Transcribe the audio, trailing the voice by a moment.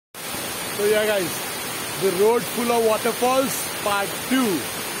So yeah guys, the road full of waterfalls part 2.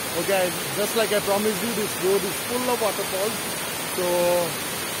 Okay, just like I promised you, this road is full of waterfalls. So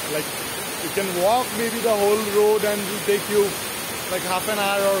like you can walk maybe the whole road and it will take you like half an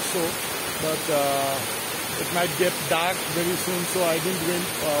hour or so. But it might get dark very soon, so I didn't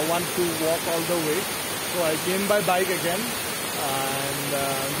want to walk all the way. So I came by bike again. And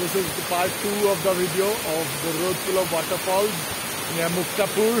this is the part 2 of the video of the road full of waterfalls near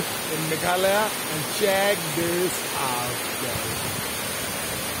Muktapur in Meghalaya. And check this out, guys.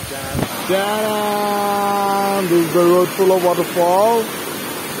 This is the road full of waterfall.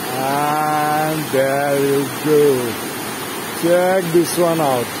 And there you go. Check this one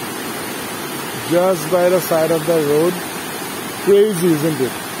out. Just by the side of the road. Crazy, isn't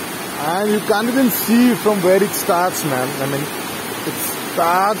it? And you can't even see from where it starts, man. I mean, it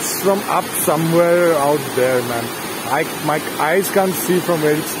starts from up somewhere out there, man. My eyes can't see from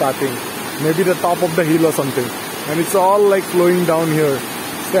where it's starting. Maybe the top of the hill or something. And it's all like flowing down here,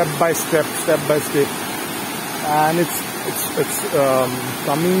 step by step, step by step. And it's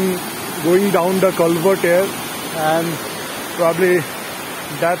going down the culvert here, and probably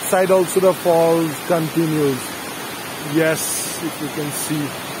that side also the falls continues. Yes, if you can see.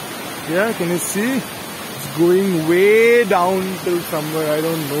 Yeah, can you see? It's going way down till somewhere, I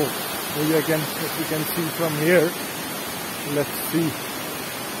don't know. Maybe if you can see from here. Let's see.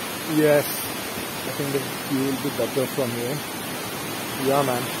 Yes, I think the view will be better from here. Yeah,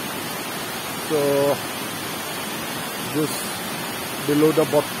 man. So, just below the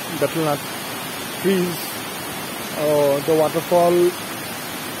betel trees, the waterfall,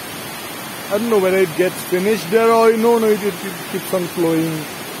 I don't know whether it gets finished there or no, it keeps on flowing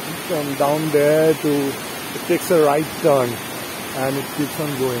from down there it takes a right turn and it keeps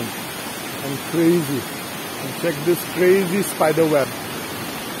on going. And crazy. And check this crazy spider web.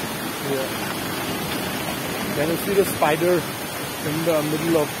 Yeah. Can you see the spider in the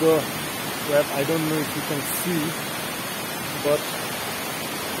middle of the web? I don't know if you can see, but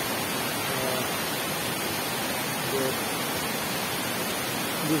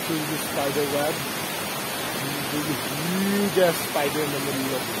this is the spider web. There's a huge ass spider in the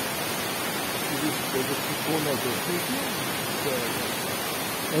middle of it. There's a cocoon of it.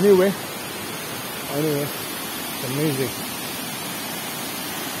 Anyway, amazing.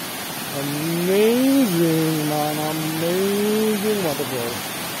 Amazing, man, amazing waterfall.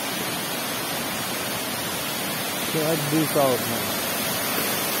 Check this out, man.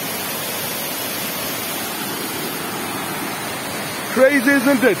 Crazy,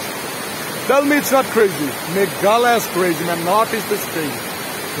 isn't it? Tell me it's not crazy. Meghalaya is crazy, man. Northeast is crazy.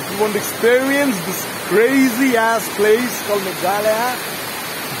 If you want to experience this crazy ass place called Meghalaya,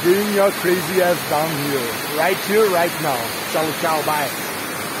 bring your crazy ass down here. Right here, right now. Ciao, ciao, bye.